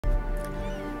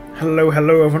Hello,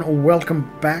 hello everyone, welcome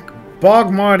back.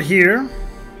 BogMod here.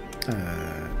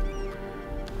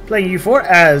 Playing U4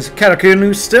 as Qara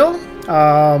Qoyunlu still.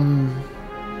 I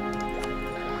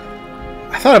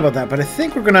thought about that, but I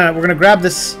think we're gonna grab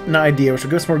this idea, which will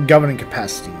give us more governing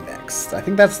capacity next. I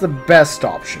think that's the best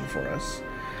option for us.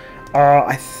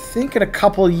 I think in a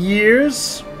couple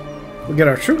years we'll get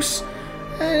our truce.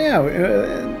 And yeah,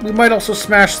 we might also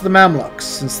smash the Mamluks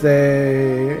since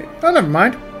they... Oh, never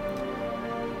mind.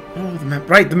 Oh,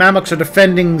 right, the Mamluks are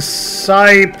defending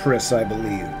Cyprus, I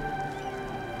believe.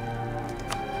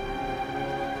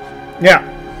 Yeah,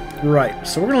 right.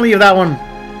 So we're going to leave that one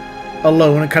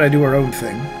alone and kind of do our own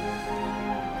thing.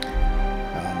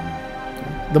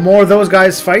 The more those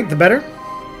guys fight, the better.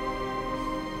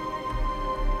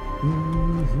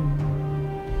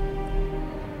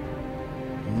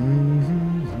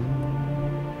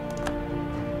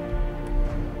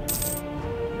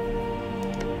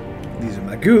 These are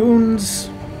my goons.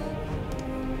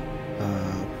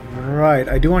 Right,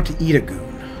 I do want to eat a goon.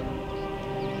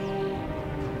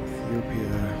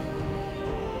 Ethiopia.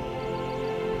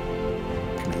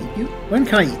 Can I eat you? When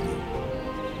can I eat you?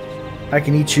 I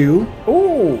can eat you.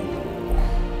 Oh!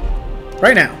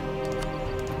 Right now.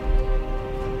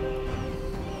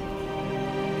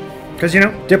 Because, you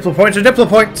know, Diplo points are Diplo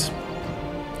points.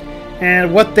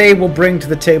 And what they will bring to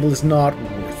the table is not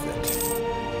worth it.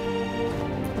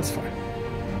 That's fine.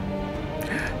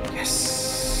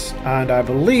 Yes. And I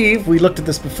believe we looked at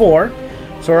this before.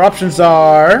 So our options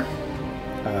are...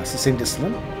 it's the same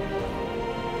discipline.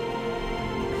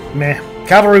 Meh.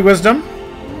 Cavalry wisdom.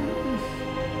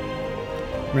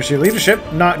 Mercenary leadership.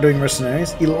 Not doing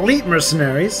mercenaries. Elite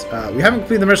mercenaries. We haven't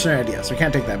completed the mercenary idea, so we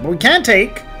can't take that. But we can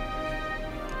take...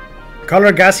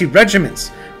 Color Gassi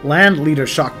regiments. Land leader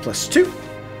shock +2.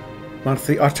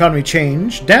 Monthly autonomy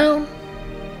change down.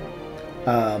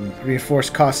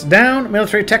 Reinforced costs down.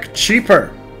 Military tech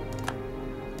cheaper.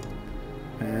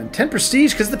 And 10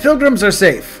 prestige because the pilgrims are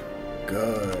safe.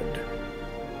 Good.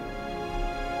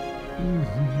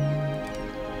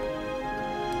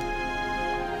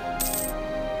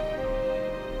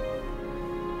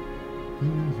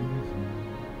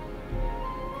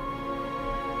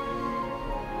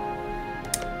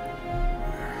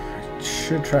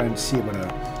 Should try and see what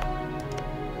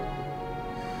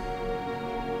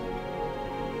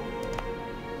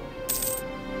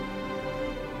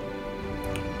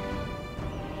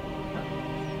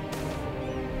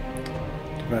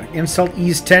diplomatic insult,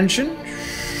 ease tension.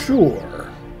 Sure.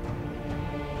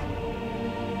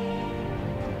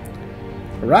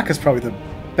 Iraq is probably the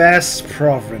best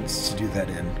province to do that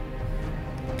in.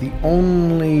 The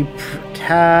only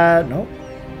nope.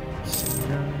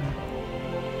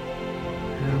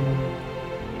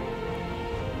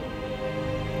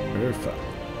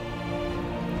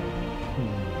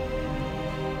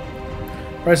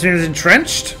 President is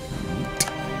entrenched.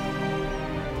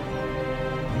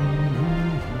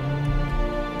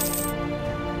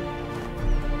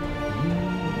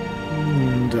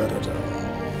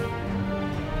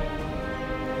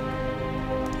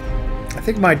 I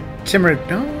think my Timurids...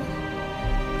 No?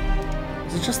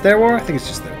 Is it just their war? I think it's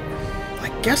just their war. I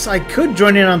guess I could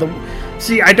join in on the...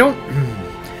 See, I don't...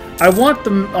 I want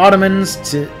the Ottomans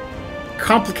to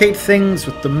complicate things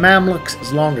with the Mamluks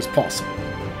as long as possible.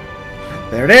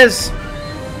 There it is!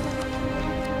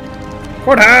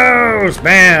 Courthouse!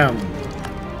 Bam!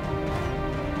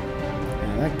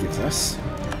 And that gives us...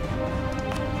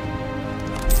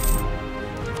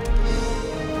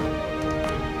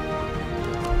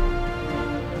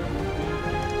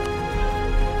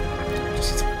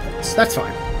 That's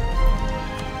fine.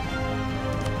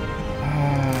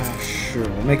 Sure,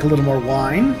 we'll make a little more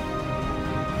wine.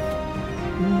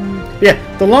 Yeah,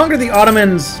 the longer the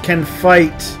Ottomans can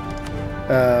fight...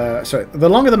 sorry, the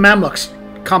longer the Mamluks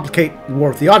complicate war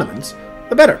with the Ottomans,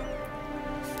 the better.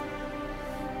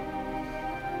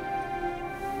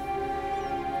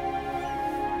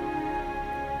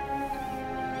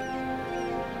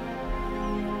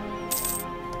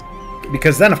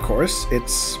 Because then, of course,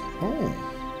 it's... Oh.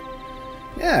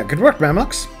 Yeah, good work,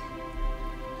 Mamluks.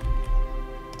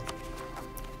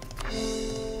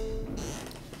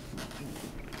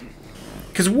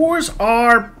 Because wars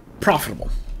are profitable.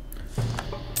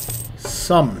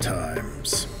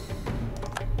 Sometimes.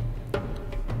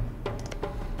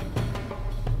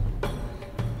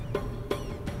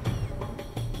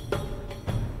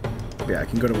 Yeah, I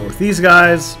can go to war with these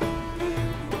guys.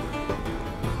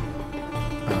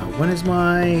 When is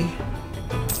my...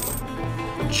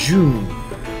 June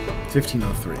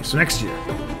 1503. So next year.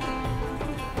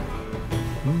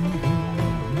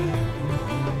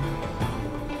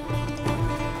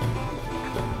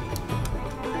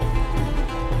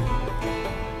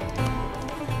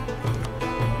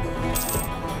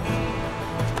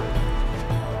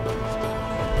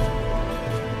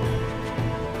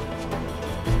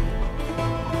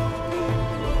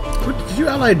 What, did you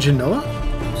ally Genoa?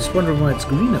 Just wondering why it's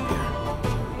green up here.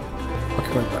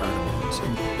 Occupied by Ottomans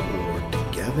in war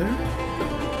together?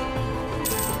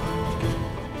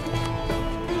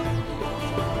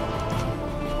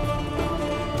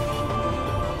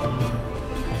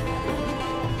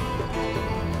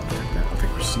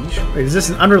 Wait, is this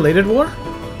an unrelated war?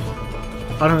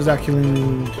 Ottomans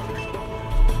accumulated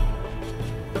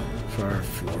for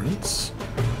Florence.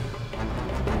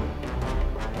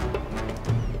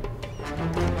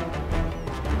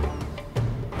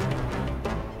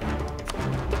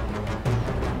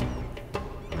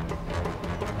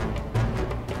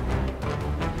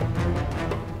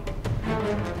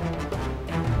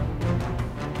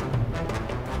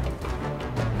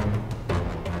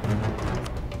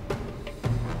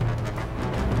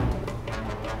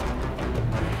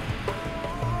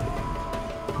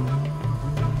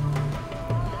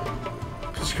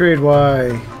 Trade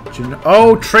why?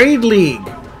 Oh, trade league.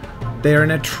 They're in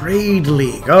a trade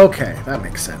league. Okay, that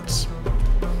makes sense.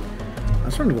 I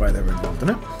was wondering why they were involved in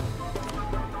it.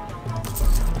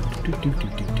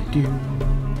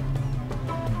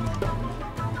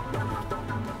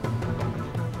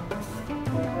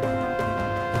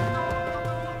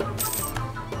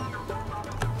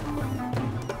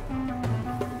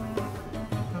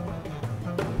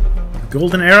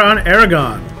 Golden era on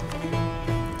Aragon.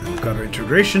 Got our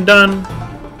integration done.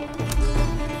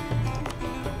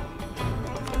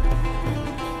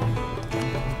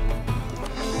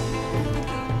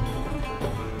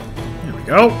 There we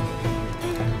go.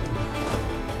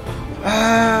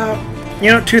 You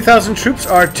know, 2,000 troops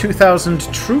are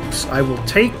 2,000 troops. I will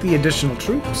take the additional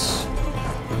troops.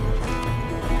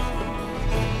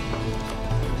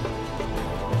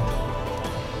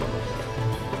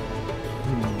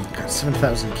 Got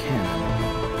 7,000 cannon.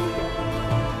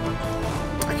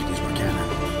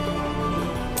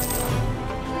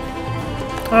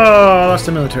 Oh, I lost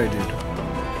a military dude.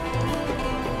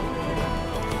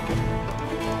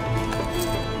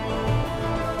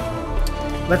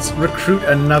 Let's recruit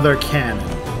another cannon.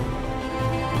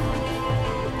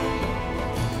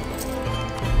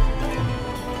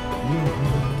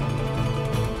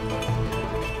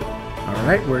 All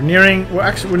right, we're nearing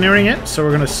it, so we're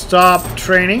going to stop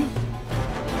training.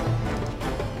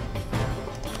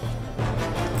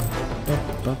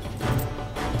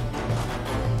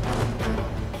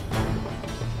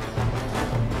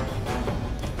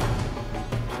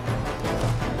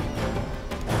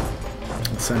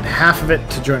 Send half of it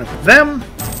to join up with them.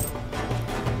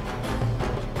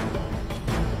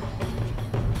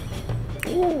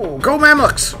 Ooh, go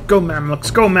Mamluks! Go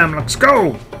Mamluks! Go Mamluks!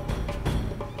 Go!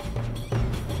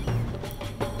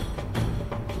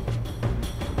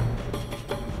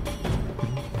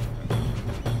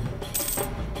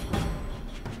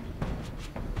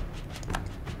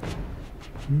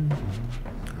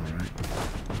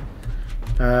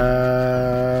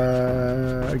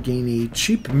 Gain a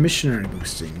cheap missionary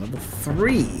boosting, level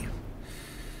 3.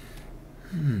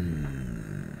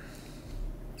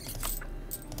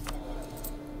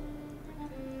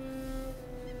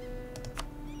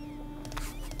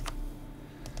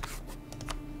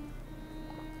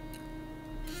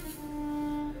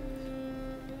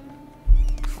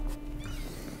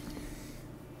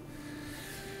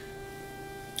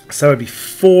 So it would be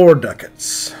 4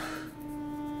 ducats,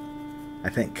 I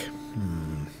think.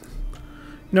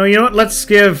 No, you know what? Let's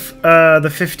give the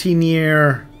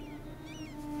 15-year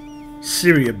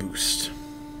Syria boost.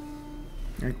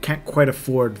 I can't quite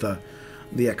afford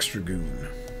the extra goon.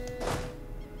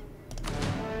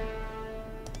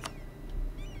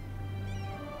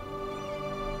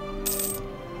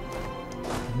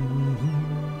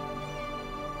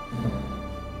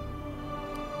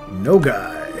 No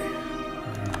guy.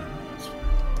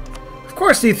 Of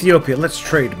course, Ethiopia. Let's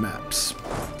trade maps.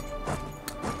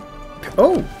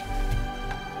 Oh!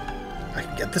 I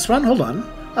can get this one? Hold on.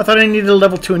 I thought I needed a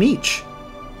level 2 in each.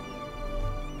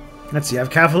 Let's see. I have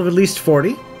capital of at least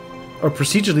 40. Or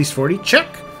prestige at least 40. Check.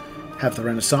 Have the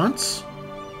Renaissance.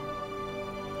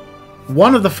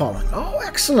 One of the following. Oh,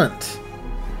 excellent.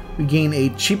 We gain a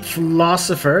cheap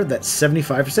philosopher that's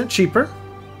 75% cheaper.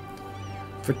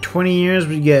 For 20 years,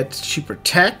 we get cheaper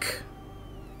tech.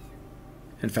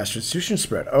 And faster institution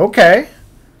spread. Okay.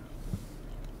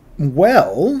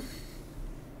 Well...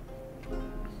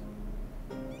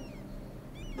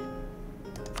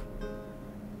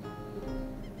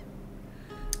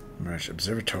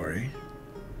 Observatory.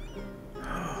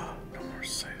 Oh, no more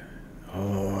site.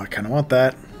 Oh, I kind of want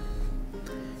that.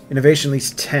 Innovation at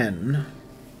least 10.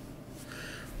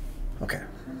 Okay.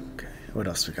 Okay. What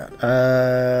else we got?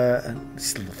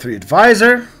 This level 3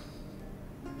 advisor.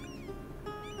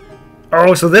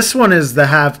 Oh, so this one is the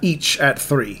have each at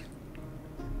 3.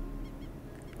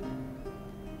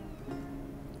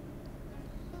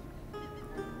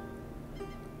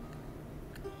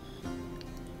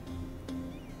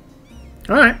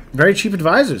 Alright, very cheap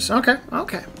advisors. Okay,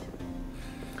 okay.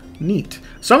 Neat.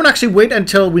 So I'm going to actually wait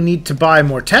until we need to buy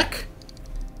more tech.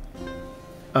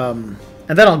 And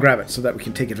then I'll grab it so that we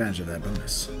can take advantage of that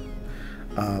bonus.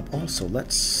 Also,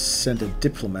 let's send a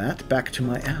diplomat back to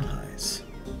my allies.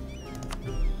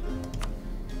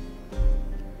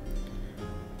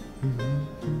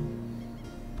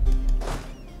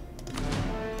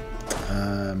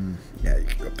 Yeah, you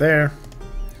can go up there.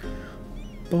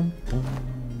 Boom, boom.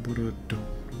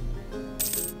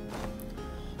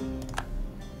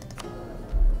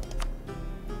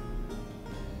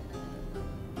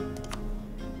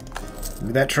 Look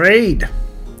at that trade.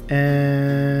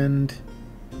 And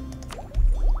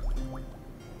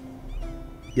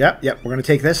yep, we're going to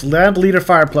take this. Land leader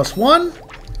fire +1.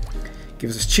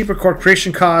 Gives us cheaper core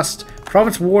creation cost.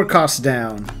 Province war costs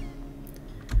down.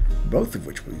 Both of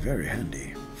which will be very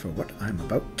handy for what I'm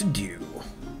about to do.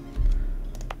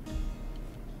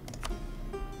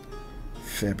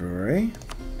 February.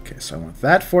 Okay, so I want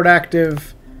that fort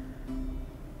active.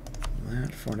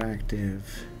 That fort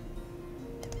active.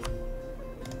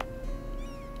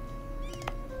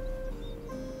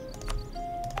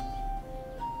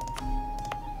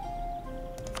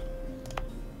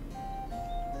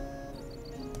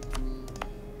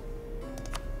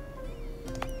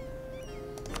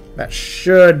 That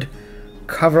should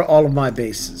cover all of my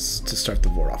bases to start the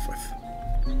war off with.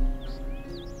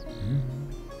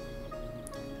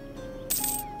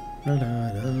 La,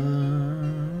 la, la.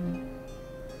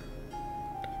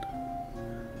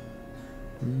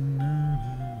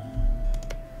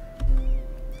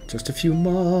 Just a few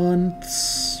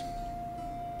months.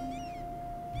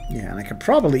 Yeah, and I could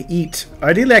probably eat...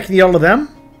 Ideally, I can eat all of them.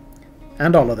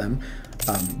 And all of them.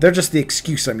 They're just the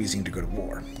excuse I'm using to go to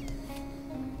war.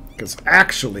 Because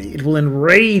actually, it will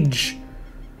enrage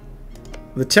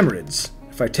the Timurids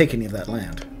if I take any of that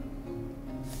land.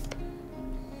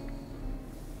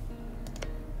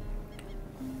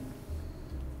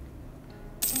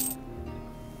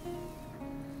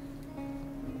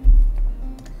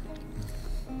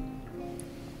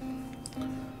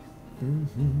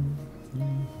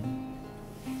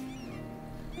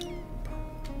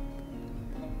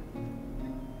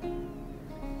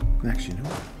 Actually, you know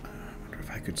what? I wonder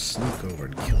if I could sneak over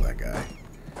and kill that guy.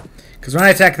 Because when I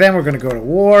attack them, we're going to go to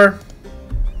war.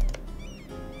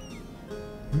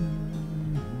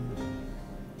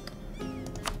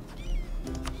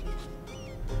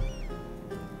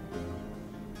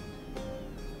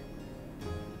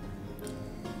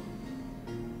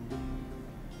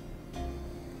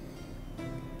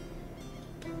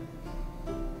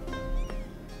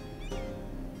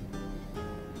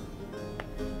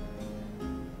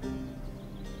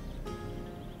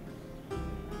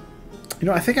 You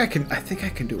know, I think I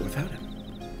can do it without him.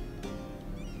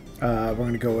 We're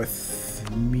gonna go with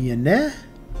Miane.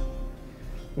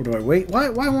 Or do I wait? Why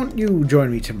won't you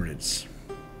join me, Timurids?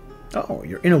 Oh,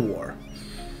 you're in a war.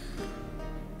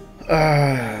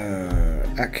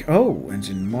 Oh, ends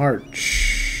in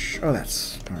March. Oh,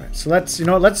 that's all right. So let's, you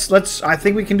know, let's. I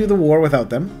think we can do the war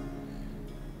without them.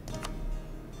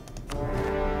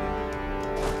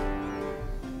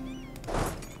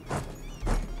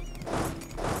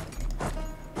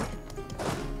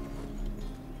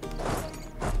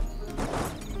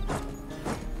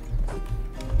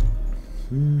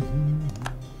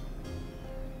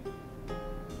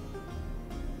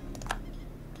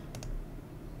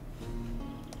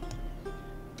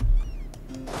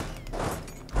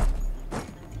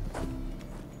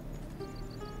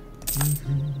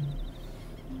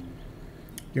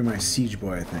 You're my siege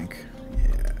boy, I think.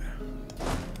 Yeah.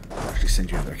 I'll actually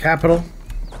send you to their capital.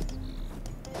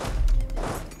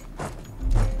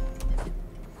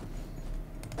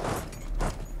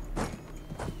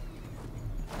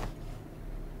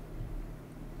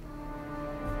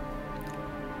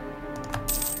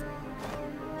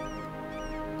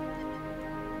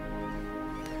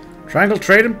 Triangle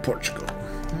trade in Portugal.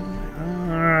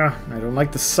 I don't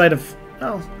like the sight of...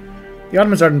 Well, the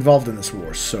Ottomans aren't involved in this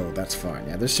war, so that's fine.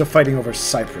 Yeah, they're still fighting over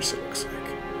Cyprus, it looks like.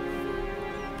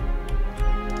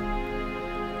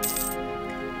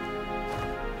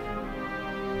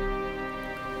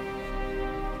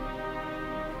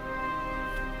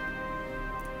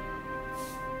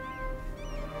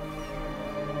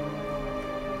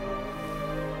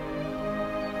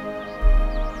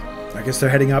 I guess they're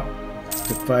heading up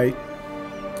to fight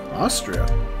Austria.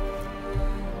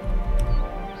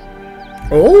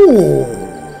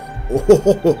 Oh!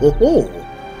 Oh,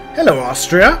 hello,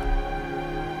 Austria.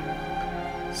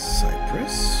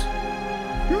 Cyprus.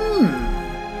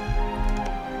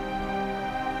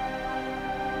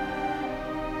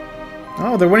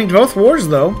 Oh, they're winning both wars,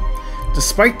 though.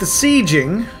 Despite the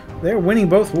sieging, they're winning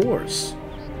both wars.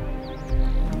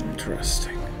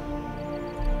 Interesting.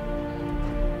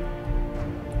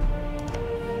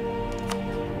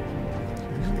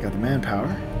 They got the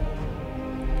manpower.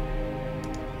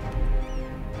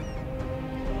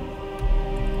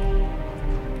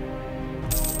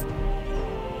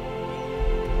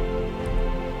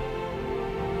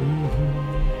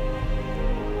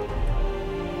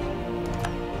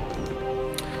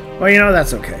 Well, you know,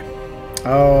 that's okay.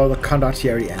 Oh, the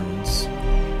condottieri ends.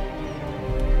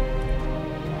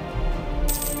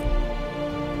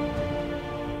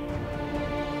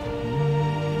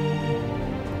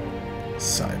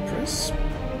 Cyprus.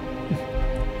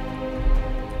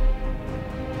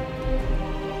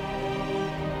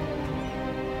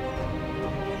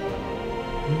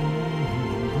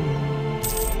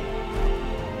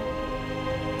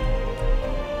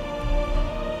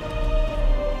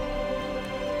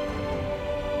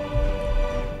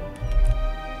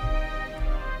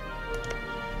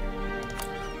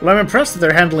 Well, I'm impressed that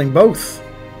they're handling both.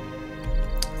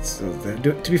 So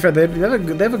to be fair, they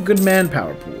have a good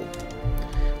manpower pool.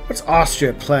 What's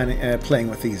Austria playing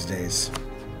with these days?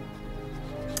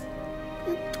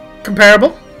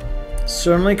 Comparable.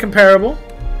 Certainly comparable.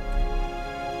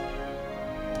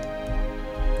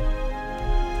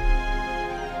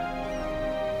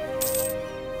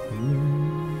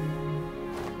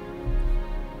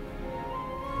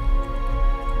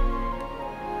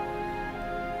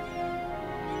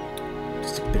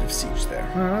 Bit of siege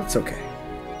there. That's okay.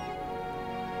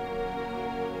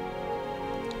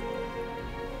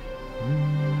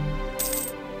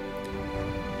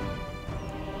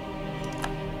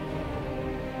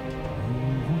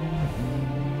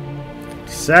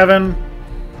 $57.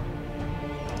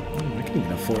 I can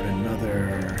even afford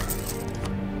another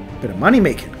bit of money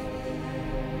making.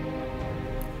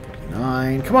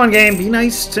 $49. Come on, game, be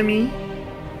nice to me.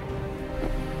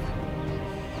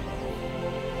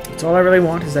 That's all I really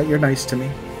want, is that you're nice to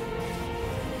me.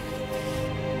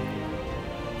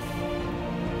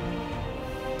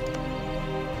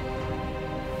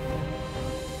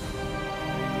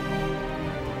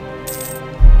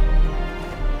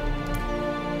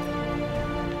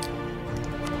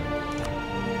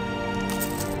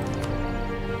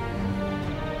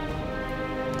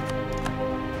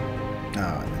 Oh,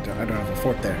 I don't have a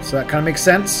fort there, so that kind of makes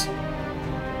sense.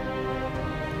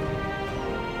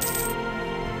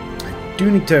 Do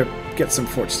need to get some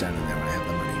forts down in there when I have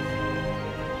the money.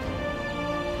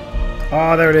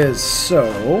 Oh, there it is. So,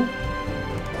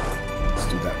 let's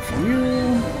do that for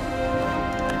you.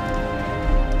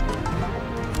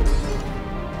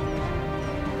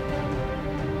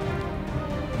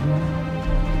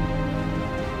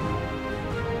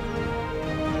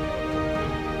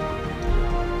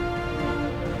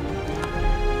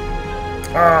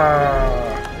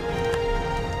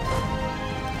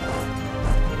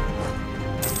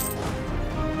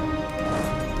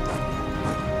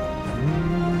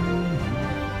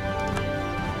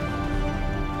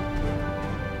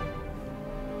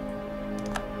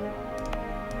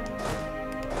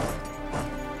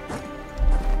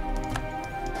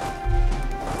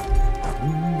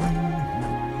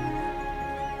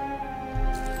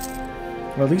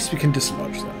 Well, at least we can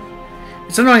dislodge them.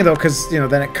 It's annoying, though, because, you know,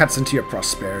 then it cuts into your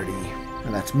prosperity.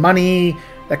 And that's money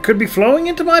that could be flowing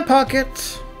into my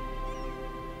pocket.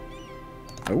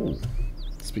 Oh.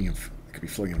 Speaking of, it could be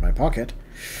flowing into my pocket.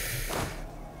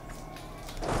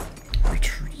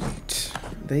 Retreat.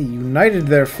 They united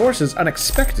their forces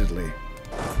unexpectedly.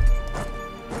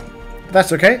 But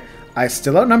that's okay. I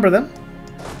still outnumber them.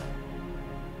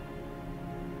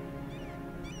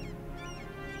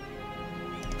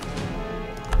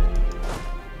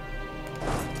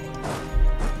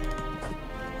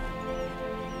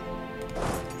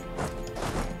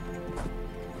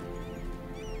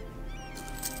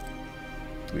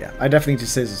 Yeah, I definitely need to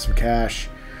save some cash.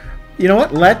 You know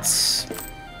what? Let's...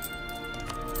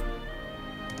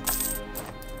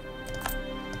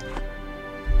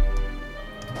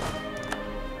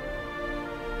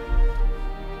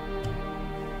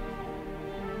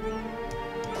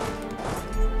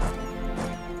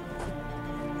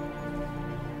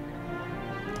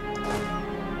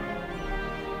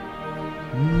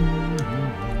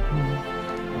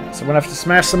 So I'm gonna have to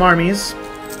smash some armies.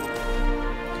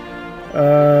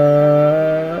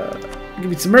 Give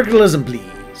me some mercantilism,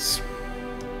 please.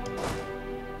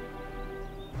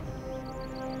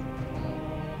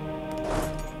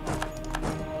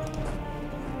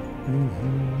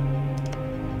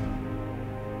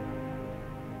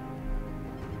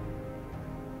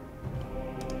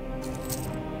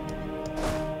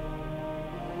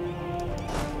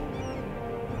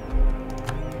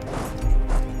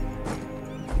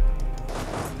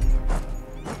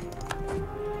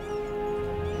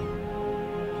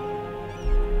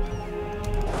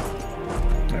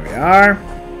 There we are.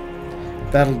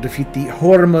 That'll defeat the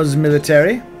Hormuz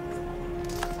military.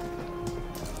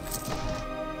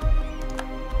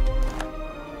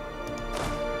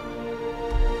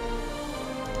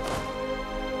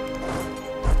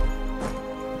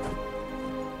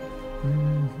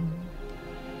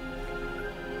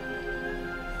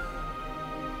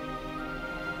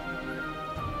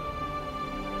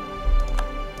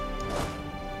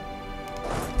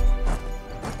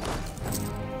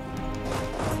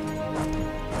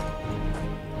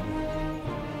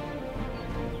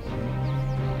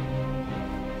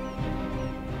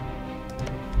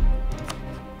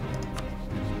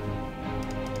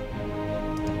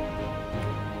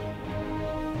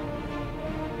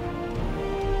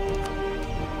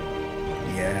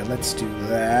 Yeah, let's do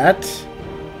that.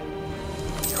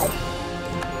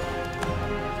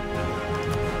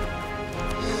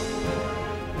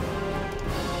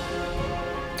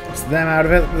 It's them out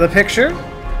of the picture. No.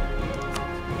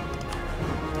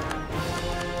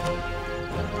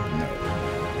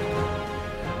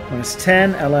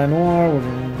 -10, Ally Noir,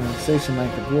 station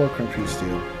length of war, country steel.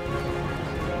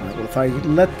 Alright, well, if I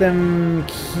let them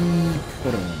keep.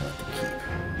 What do I want to let them keep?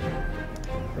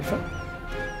 Perfect.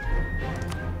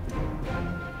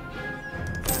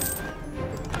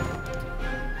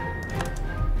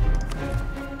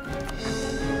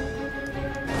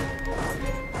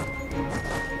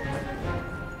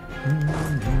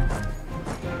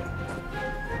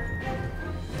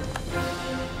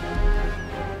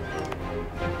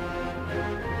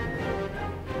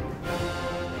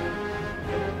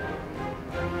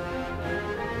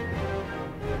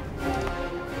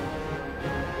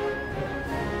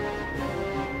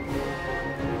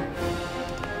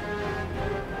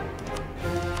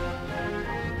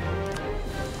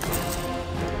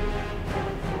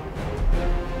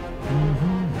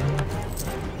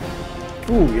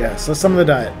 Ooh, yeah, so some of the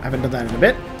diet. I haven't done that in a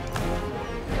bit.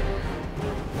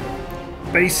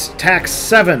 Base tax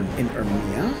 7 in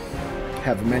Urmia.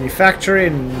 Have a manufacturer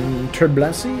in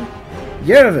Turblancy.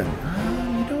 Yerevan.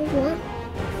 You know what?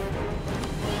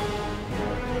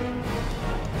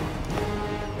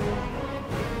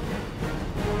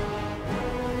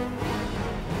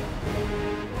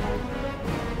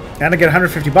 And I get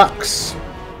 150 bucks.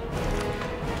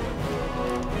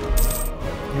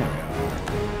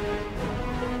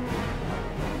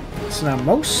 Now,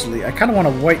 mostly, I kind of want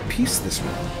a white piece this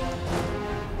one.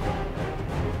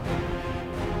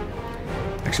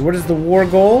 Actually, what is the war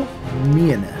goal?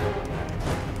 Miana.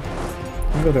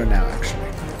 I'll go there now, actually.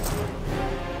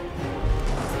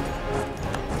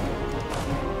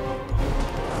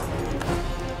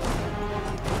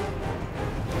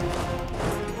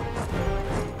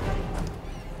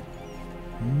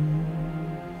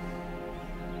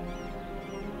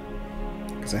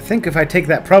 I think if I take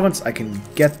that province, I can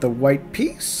get the white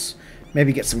piece.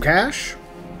 Maybe get some cash.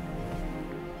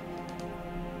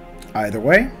 Either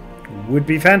way, would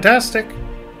be fantastic.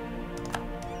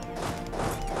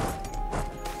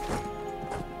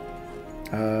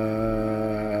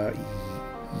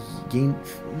 Gain.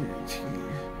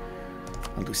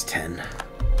 I'll lose 10.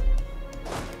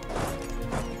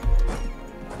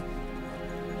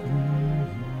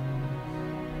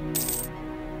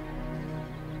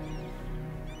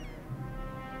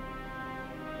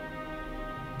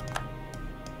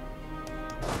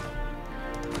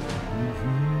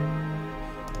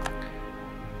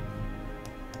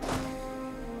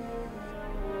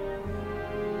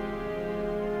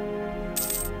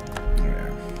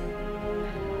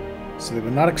 So they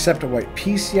will not accept a white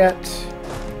piece yet.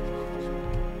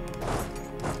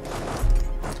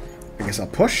 I guess I'll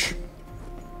push.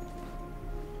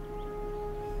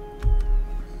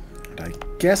 And I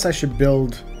guess I should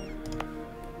build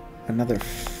another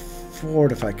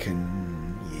fort if I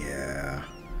can. Yeah.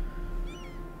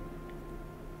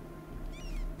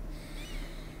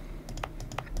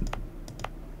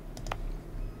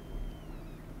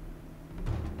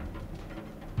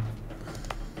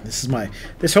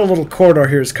 This whole little corridor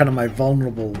here is kind of my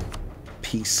vulnerable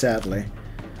piece, sadly.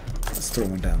 Let's throw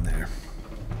one down there.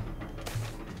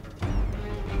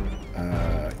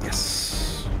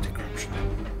 Yes. Take corruption.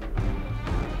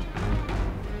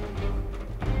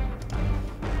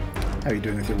 How are you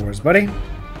doing with your wars, buddy?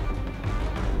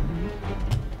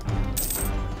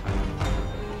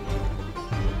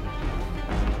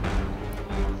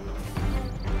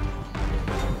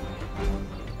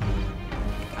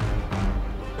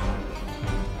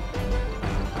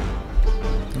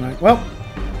 Well,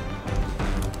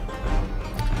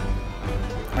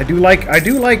 I do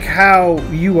like how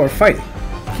you are fighting.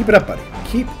 Keep it up, buddy.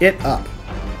 Keep it up.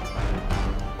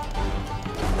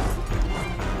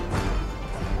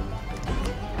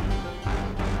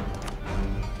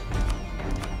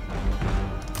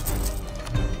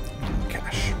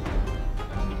 Cash.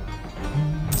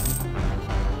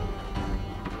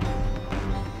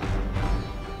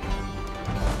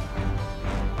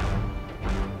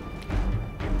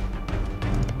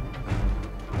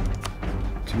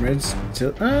 Timurids.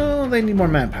 Oh, they need more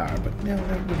manpower, but no,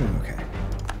 they're doing okay.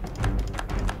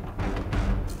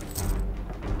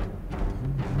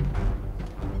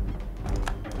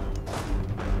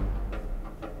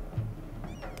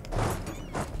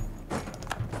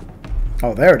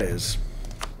 Oh, there it is.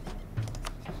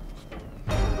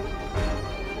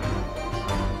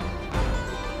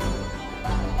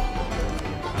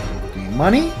 Give me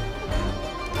money.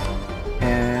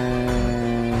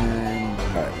 And...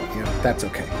 alright, well, yeah, that's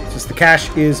okay. It's just the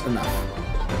cash is enough.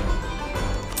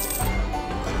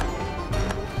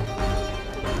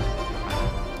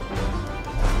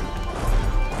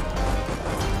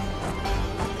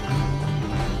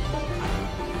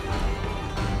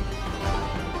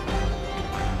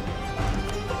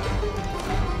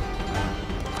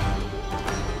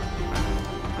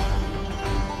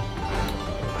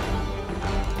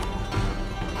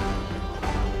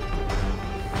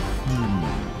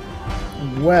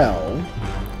 Well,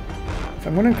 if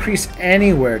I'm going to increase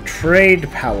anywhere trade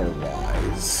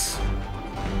power-wise...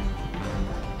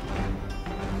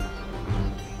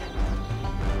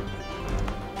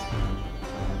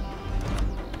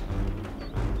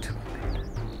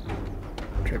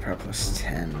 Trade power plus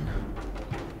 10.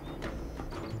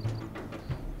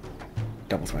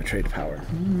 Doubles my trade power.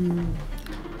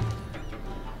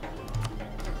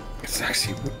 It's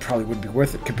actually probably would be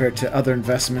worth it compared to other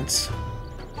investments.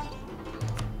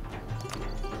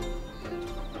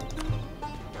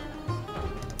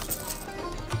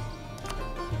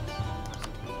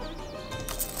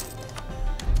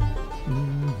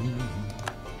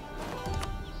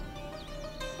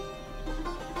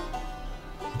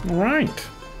 Alright.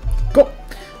 Cool.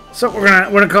 So we're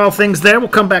gonna call things there. We'll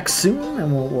come back soon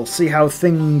and we'll see how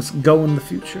things go in the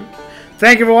future.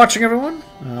 Thank you for watching, everyone.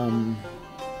 I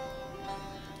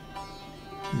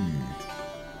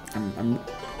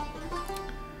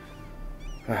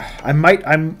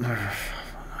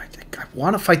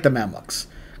want to fight the Mamluks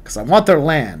because I want their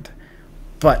land,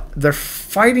 but they're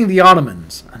fighting the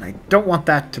Ottomans, and I don't want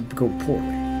that to go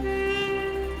poorly.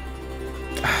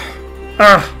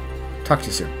 Talk to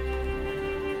you soon.